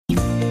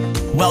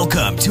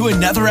Welcome to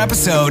another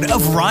episode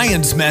of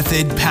Ryan's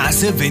Method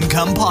Passive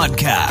Income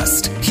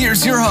Podcast.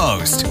 Here's your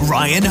host,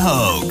 Ryan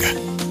Hogue.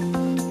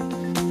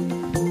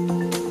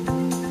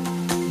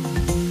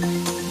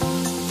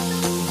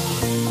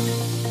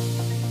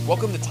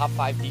 Welcome to Top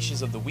 5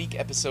 Niches of the Week,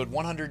 episode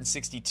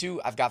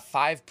 162. I've got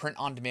 5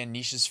 print-on-demand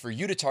niches for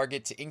you to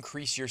target to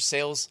increase your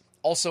sales.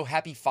 Also,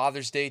 happy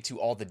Father's Day to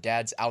all the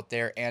dads out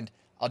there, and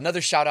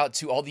another shout out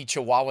to all the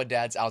Chihuahua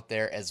dads out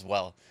there as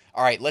well.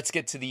 All right, let's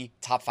get to the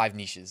top 5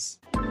 niches.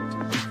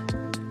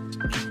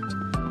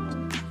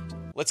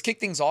 Let's kick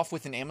things off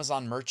with an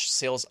Amazon merch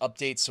sales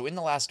update. So in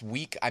the last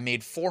week, I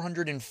made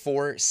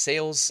 404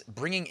 sales,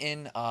 bringing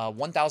in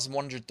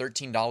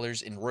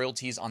 $1,113 in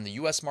royalties on the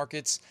US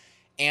markets,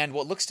 and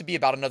what looks to be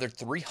about another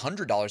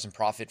 $300 in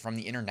profit from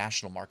the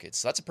international markets.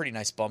 So that's a pretty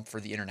nice bump for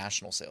the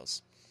international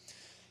sales.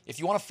 If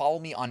you want to follow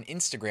me on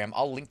Instagram,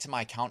 I'll link to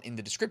my account in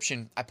the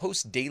description. I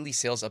post daily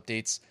sales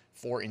updates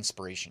for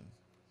inspiration.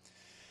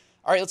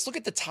 All right, let's look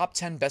at the top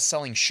 10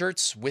 best-selling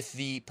shirts with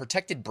the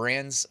protected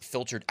brands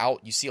filtered out.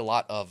 You see a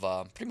lot of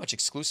pretty much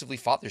exclusively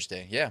Father's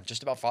Day. Yeah,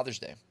 just about Father's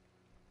Day.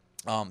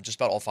 Just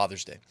about all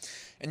Father's Day.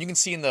 And you can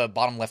see in the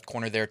bottom left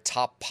corner there,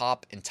 Top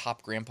Pop and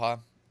Top Grandpa.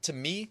 To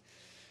me,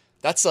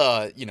 that's,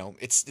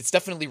 it's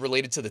definitely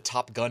related to the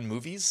Top Gun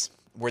movies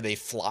where they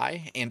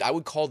fly. And I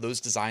would call those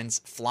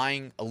designs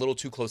flying a little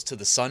too close to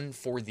the sun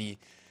for the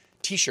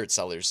t-shirt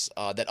sellers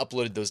that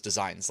uploaded those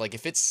designs. Like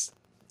if it's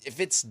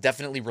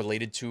definitely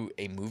related to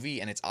a movie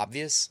and it's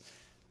obvious,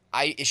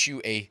 I issue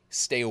a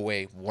stay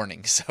away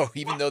warning. So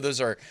even though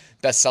those are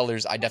best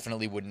sellers, I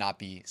definitely would not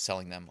be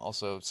selling them.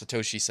 Also,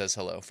 Satoshi says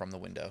hello from the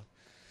window.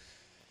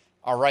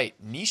 All right,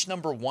 niche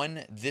number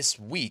 1 this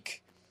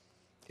week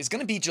is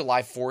going to be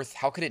July 4th.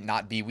 How could it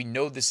not be? We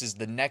know this is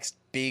the next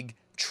big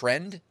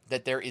trend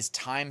that there is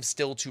time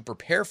still to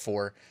prepare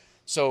for.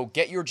 So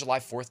get your July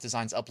 4th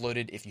designs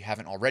uploaded if you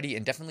haven't already,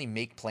 and definitely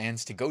make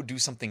plans to go do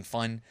something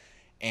fun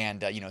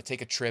and,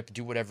 take a trip,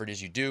 do whatever it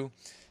is you do.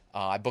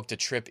 I booked a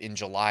trip in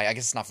July. I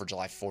guess it's not for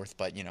July 4th,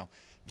 but,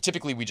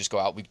 typically we just go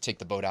out, we take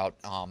the boat out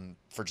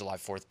for July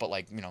 4th.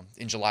 But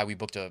in July we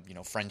booked a,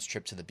 friend's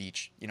trip to the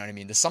beach. You know what I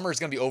mean? The summer is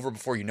going to be over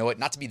before you know it.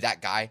 Not to be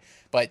that guy,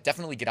 but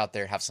definitely get out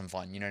there, have some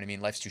fun. You know what I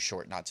mean? Life's too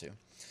short not to.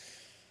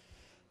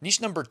 Niche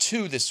number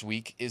 2 this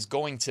week is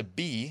going to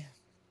be,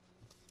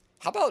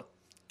 how about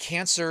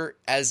Cancer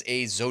as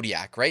a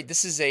zodiac, right?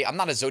 I'm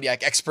not a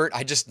zodiac expert.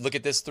 I just look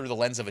at this through the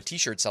lens of a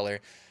t-shirt seller.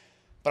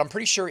 But I'm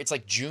pretty sure it's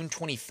like June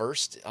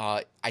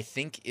 21st, I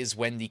think, is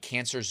when the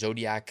Cancer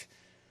Zodiac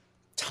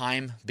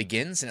time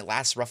begins, and it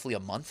lasts roughly a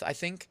month, I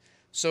think.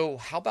 So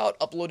how about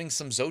uploading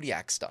some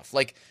Zodiac stuff?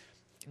 Like,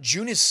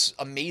 June is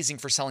amazing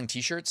for selling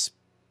t-shirts,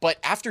 but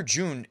after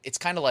June, it's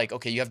kind of like,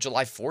 okay, you have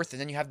July 4th,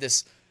 and then you have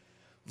this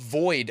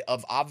void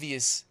of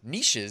obvious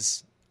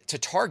niches to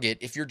target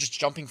if you're just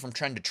jumping from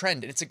trend to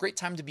trend, and it's a great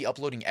time to be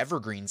uploading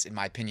evergreens, in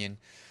my opinion.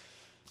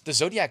 The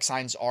Zodiac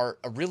signs are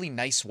a really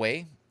nice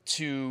way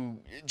to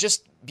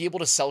just be able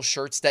to sell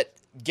shirts that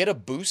get a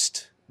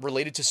boost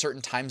related to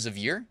certain times of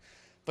year,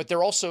 but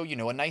they're also,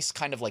 a nice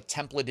kind of like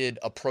templated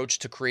approach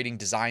to creating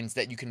designs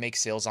that you can make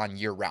sales on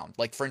year round.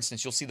 Like for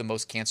instance, you'll see the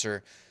most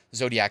Cancer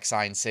Zodiac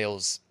sign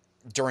sales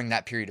during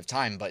that period of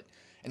time,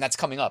 and that's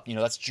coming up,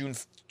 that's June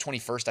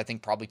 21st, I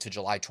think probably to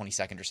July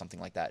 22nd or something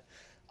like that.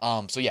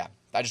 So yeah,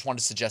 I just wanted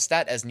to suggest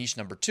that as niche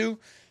number 2.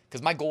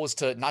 Because my goal is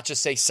to not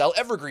just say sell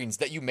evergreens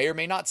that you may or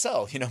may not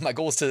sell. My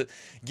goal is to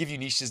give you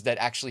niches that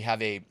actually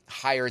have a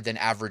higher than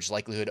average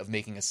likelihood of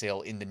making a sale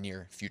in the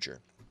near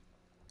future.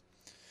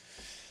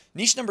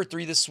 Niche number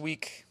 3 this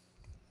week.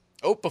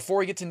 Oh, before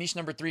we get to niche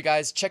number 3,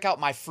 guys, check out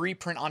my free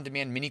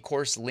print-on-demand mini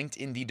course linked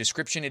in the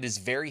description. It is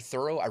very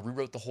thorough. I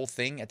rewrote the whole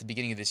thing at the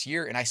beginning of this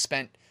year, and I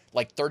spent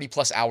like 30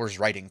 plus hours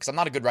writing because I'm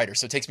not a good writer,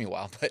 so it takes me a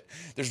while. But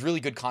there's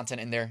really good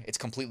content in there. It's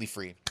completely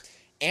free.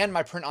 And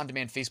my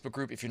print-on-demand Facebook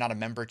group, if you're not a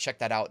member, check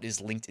that out. It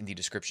is linked in the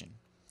description.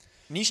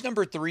 Niche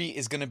number 3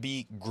 is going to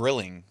be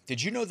grilling.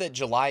 Did you know that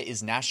July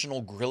is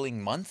National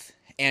Grilling Month?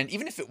 And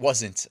even if it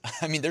wasn't,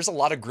 there's a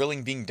lot of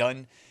grilling being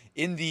done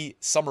in the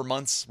summer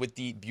months with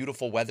the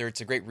beautiful weather. It's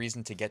a great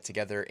reason to get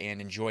together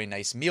and enjoy a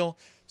nice meal.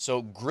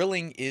 So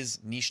grilling is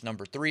niche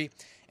number 3.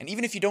 And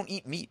even if you don't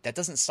eat meat, that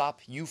doesn't stop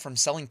you from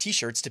selling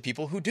t-shirts to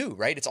people who do,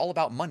 right? It's all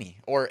about money.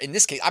 Or in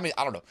this case, I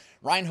don't know.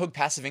 Ryan Hogue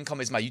Passive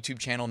Income is my YouTube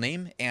channel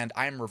name, and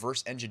I am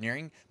reverse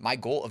engineering my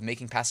goal of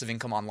making passive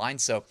income online.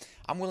 So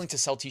I'm willing to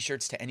sell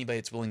t-shirts to anybody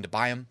that's willing to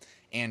buy them.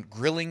 And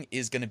grilling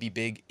is going to be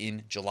big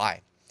in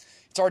July.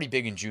 It's already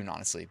big in June,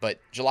 honestly, but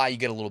July you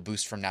get a little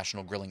boost from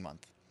National Grilling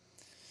Month.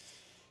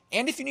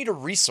 And if you need a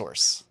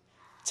resource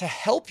to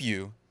help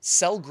you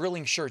sell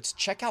grilling shirts,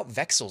 check out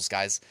Vexels,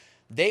 guys.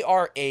 They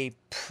are a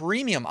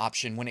premium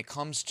option when it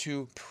comes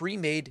to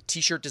pre-made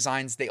t-shirt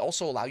designs. They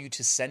also allow you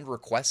to send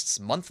requests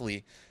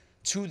monthly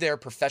to their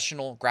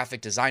professional graphic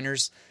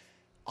designers.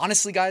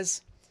 Honestly,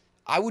 guys,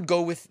 I would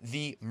go with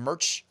the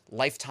Merch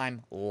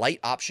Lifetime Lite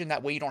option.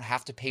 That way you don't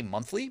have to pay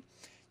monthly.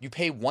 You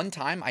pay one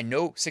time. I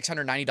know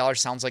 $690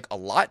 sounds like a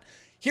lot.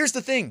 Here's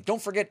the thing.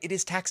 Don't forget, it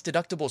is tax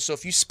deductible. So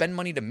if you spend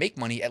money to make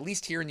money, at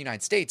least here in the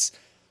United States,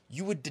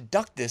 you would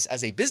deduct this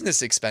as a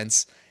business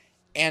expense,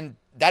 and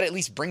that at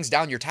least brings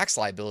down your tax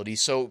liability.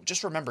 So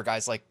just remember,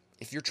 guys, like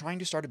if you're trying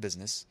to start a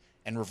business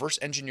and reverse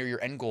engineer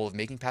your end goal of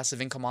making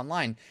passive income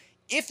online,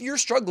 if you're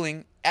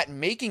struggling at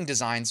making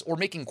designs or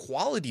making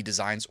quality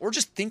designs or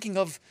just thinking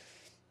of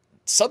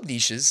sub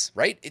niches,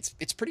 right?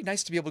 It's pretty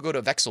nice to be able to go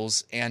to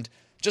Vexels and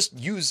just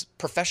use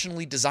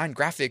professionally designed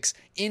graphics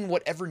in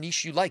whatever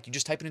niche you like. You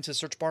just type it into the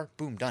search bar,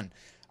 boom, done.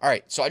 All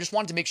right, so I just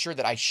wanted to make sure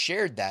that I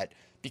shared that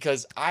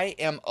because I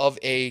am of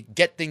a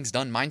get things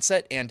done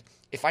mindset, and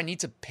if I need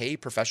to pay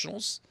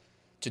professionals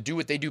to do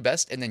what they do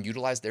best and then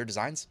utilize their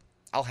designs,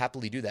 I'll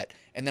happily do that.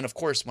 And then, of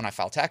course, when I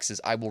file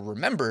taxes, I will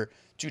remember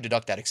to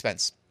deduct that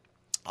expense.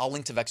 I'll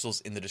link to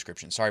Vexels in the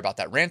description. Sorry about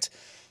that rant.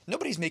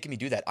 Nobody's making me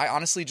do that. I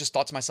honestly just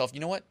thought to myself, you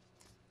know what?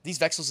 These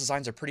Vexels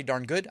designs are pretty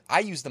darn good. I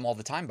use them all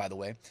the time, by the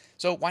way.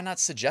 So why not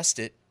suggest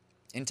it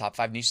in top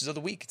 5 niches of the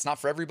week? It's not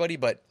for everybody,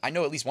 but I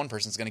know at least one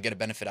person's going to get a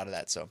benefit out of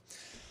that. So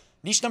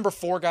niche number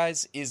 4,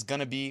 guys, is going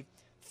to be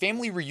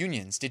family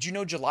reunions. Did you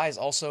know July is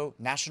also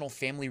National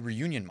Family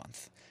Reunion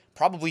Month?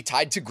 Probably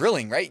tied to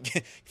grilling,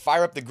 right?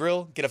 Fire up the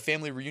grill, get a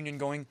family reunion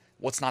going.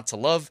 What's not to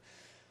love?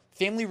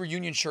 Family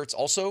reunion shirts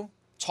also.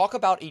 Talk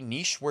about a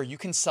niche where you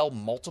can sell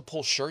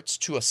multiple shirts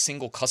to a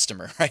single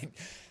customer, right?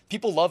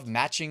 People love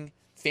matching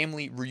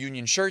family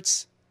reunion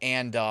shirts.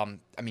 And I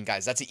mean,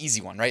 guys, that's an easy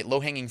one, right?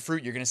 Low-hanging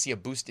fruit. You're going to see a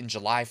boost in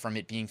July from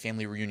it being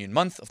family reunion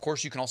month. Of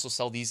course, you can also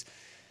sell these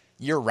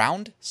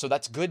year-round, so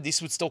that's good.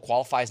 This would still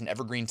qualify as an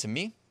evergreen to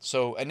me.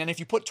 So, and then if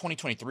you put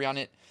 2023 on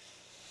it,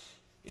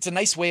 it's a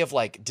nice way of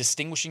like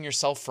distinguishing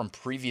yourself from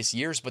previous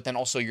years, but then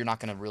also you're not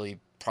going to really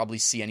probably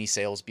see any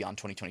sales beyond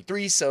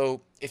 2023.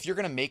 So if you're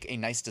going to make a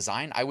nice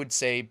design, I would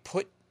say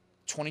put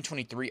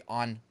 2023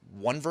 on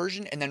one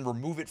version and then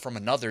remove it from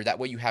another. That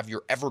way you have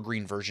your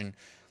evergreen version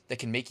that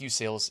can make you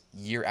sales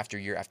year after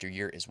year after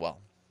year as well.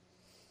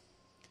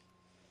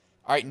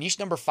 All right, niche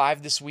number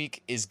 5 this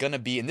week is going to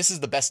be, and this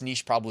is the best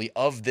niche probably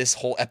of this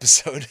whole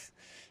episode,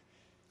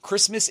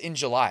 Christmas in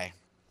July.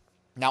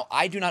 Now,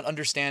 I do not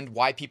understand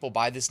why people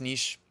buy this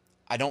niche.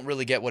 I don't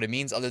really get what it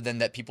means other than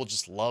that people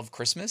just love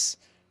Christmas,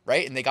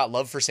 right? And they got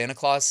love for Santa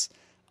Claus,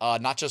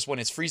 not just when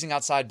it's freezing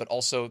outside, but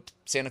also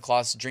Santa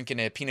Claus drinking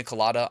a pina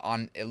colada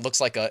on, it looks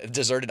like a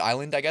deserted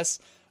island, I guess.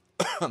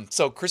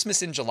 So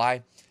Christmas in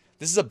July,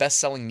 this is a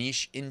best-selling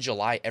niche in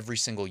July every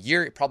single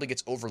year. It probably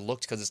gets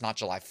overlooked because it's not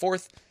July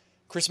 4th.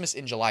 Christmas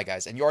in July,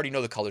 guys, and you already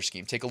know the color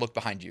scheme. Take a look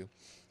behind you.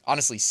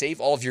 Honestly,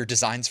 save all of your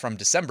designs from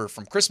December,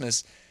 from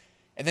Christmas,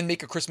 and then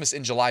make a Christmas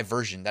in July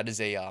version. That is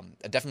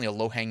definitely a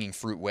low-hanging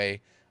fruit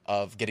way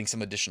of getting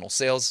some additional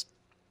sales.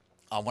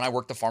 When I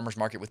worked the farmer's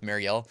market with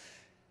Marielle,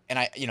 and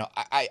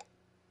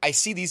I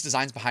see these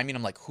designs behind me, and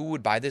I'm like, who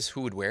would buy this?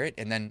 Who would wear it?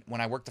 And then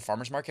when I worked the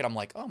farmer's market, I'm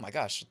like, oh my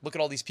gosh, look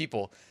at all these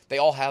people. They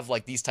all have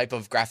like these type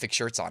of graphic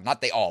shirts on. Not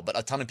they all, but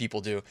a ton of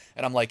people do.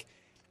 And I'm like,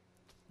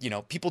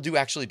 people do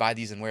actually buy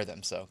these and wear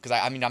them. So, because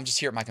I'm just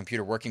here at my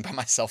computer working by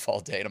myself all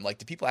day, and I'm like,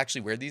 do people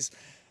actually wear these?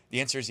 The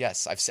answer is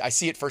yes. I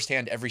see it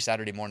firsthand every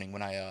Saturday morning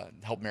when I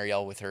help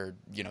Marielle with her,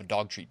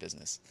 dog treat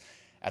business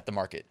at the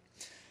market.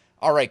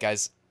 All right,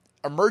 guys.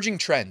 Emerging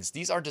trends.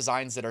 These are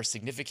designs that are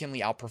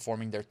significantly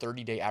outperforming their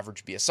 30-day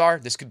average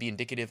BSR. This could be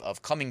indicative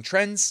of coming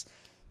trends.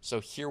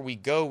 So here we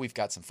go. We've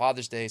got some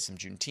Father's Day, some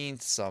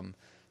Juneteenth, some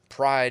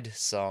Pride,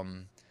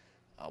 some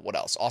what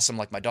else? Awesome,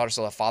 like my daughter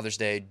still have Father's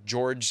Day.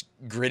 George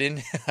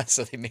Gridden.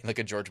 So they made like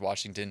a George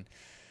Washington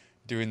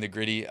doing the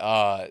gritty.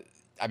 I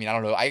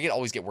don't know. I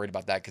always get worried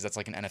about that because that's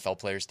like an NFL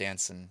player's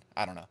dance, and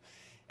I don't know.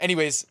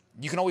 Anyways,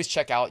 you can always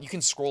check out. You can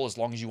scroll as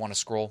long as you want to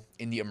scroll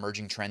in the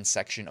emerging trends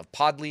section of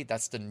Podly.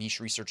 That's the niche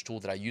research tool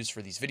that I use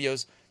for these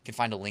videos. You can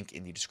find a link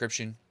in the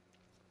description.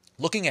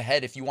 Looking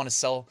ahead, if you want to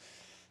sell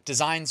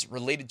designs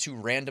related to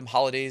random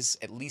holidays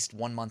at least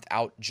 1 month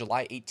out,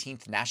 July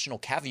 18th, National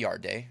Caviar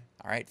Day.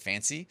 All right,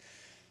 fancy.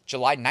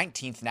 July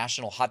 19th,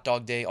 National Hot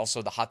Dog Day.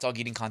 Also, the hot dog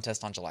eating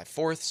contest on July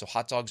 4th. So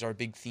hot dogs are a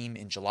big theme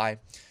in July.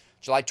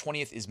 July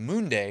 20th is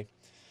Moon Day.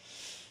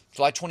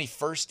 July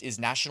 21st is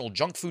National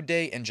Junk Food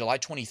Day. And July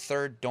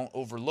 23rd, don't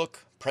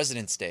overlook,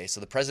 President's Day. So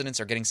the presidents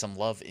are getting some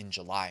love in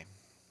July.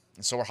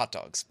 And so are hot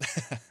dogs.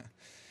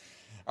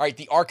 All right,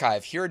 the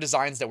archive. Here are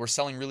designs that were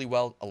selling really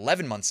well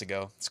 11 months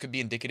ago. This could be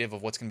indicative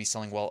of what's going to be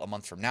selling well a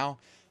month from now.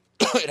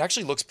 It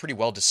actually looks pretty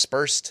well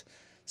dispersed.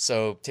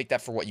 So take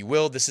that for what you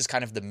will. This is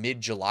kind of the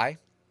mid-July,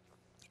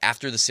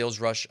 after the sales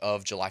rush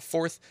of July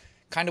 4th.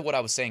 Kind of what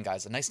I was saying,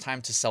 guys. A nice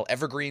time to sell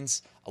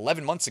evergreens.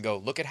 11 months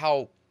ago, look at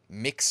how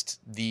mixed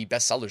the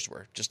best sellers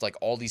were. Just like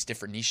all these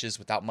different niches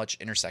without much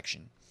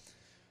intersection.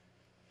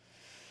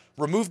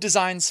 Remove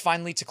designs,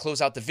 finally, to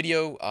close out the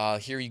video.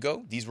 Here you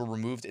go. These were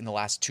removed in the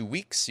last 2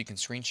 weeks. You can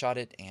screenshot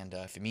it, and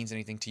if it means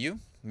anything to you,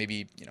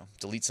 maybe,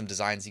 delete some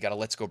designs. You got to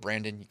Let's Go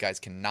Brandon. You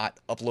guys cannot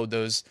upload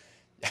those.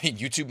 I mean,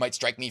 YouTube might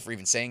strike me for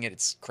even saying it.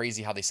 It's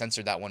crazy how they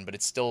censored that one, but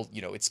it's still,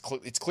 it's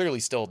clearly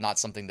still not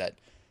something that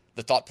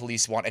the thought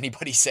police want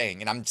anybody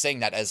saying. And I'm saying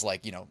that as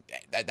like,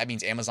 that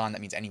means Amazon,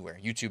 that means anywhere.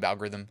 YouTube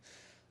algorithm,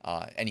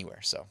 anywhere.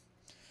 So,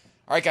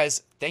 All right,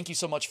 guys, thank you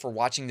so much for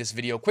watching this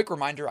video. Quick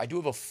reminder, I do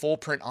have a full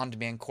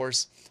print-on-demand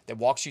course that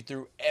walks you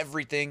through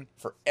everything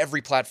for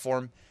every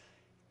platform: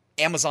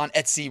 Amazon,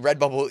 Etsy,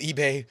 Redbubble,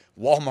 eBay,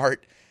 Walmart,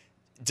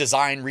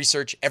 design,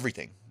 research,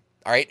 everything.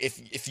 All right,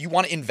 if you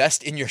want to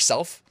invest in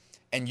yourself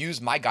and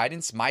use my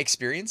guidance, my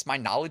experience, my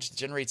knowledge to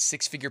generate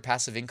six-figure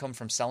passive income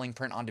from selling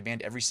print on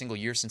demand every single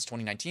year since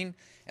 2019,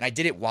 and I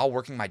did it while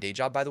working my day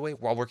job, by the way,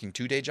 while working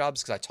 2 day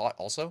jobs because I taught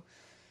also,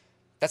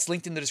 that's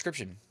linked in the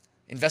description.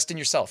 Invest in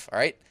yourself, all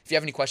right? If you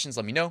have any questions,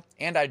 let me know.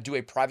 And I do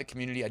a private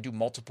community. I do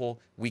multiple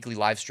weekly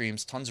live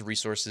streams, tons of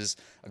resources,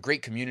 a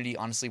great community,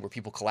 honestly, where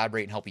people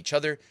collaborate and help each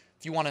other.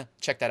 If you want to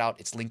check that out,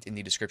 it's linked in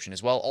the description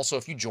as well. Also,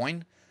 if you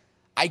join,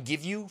 I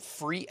give you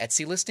free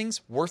Etsy listings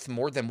worth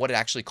more than what it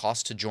actually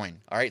costs to join,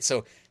 all right?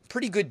 So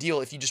pretty good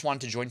deal if you just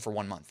wanted to join for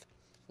 1 month.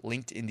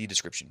 Linked in the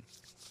description.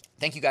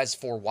 Thank you guys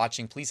for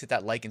watching. Please hit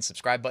that like and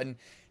subscribe button.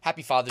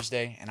 Happy Father's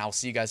Day, and I'll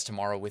see you guys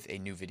tomorrow with a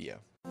new video.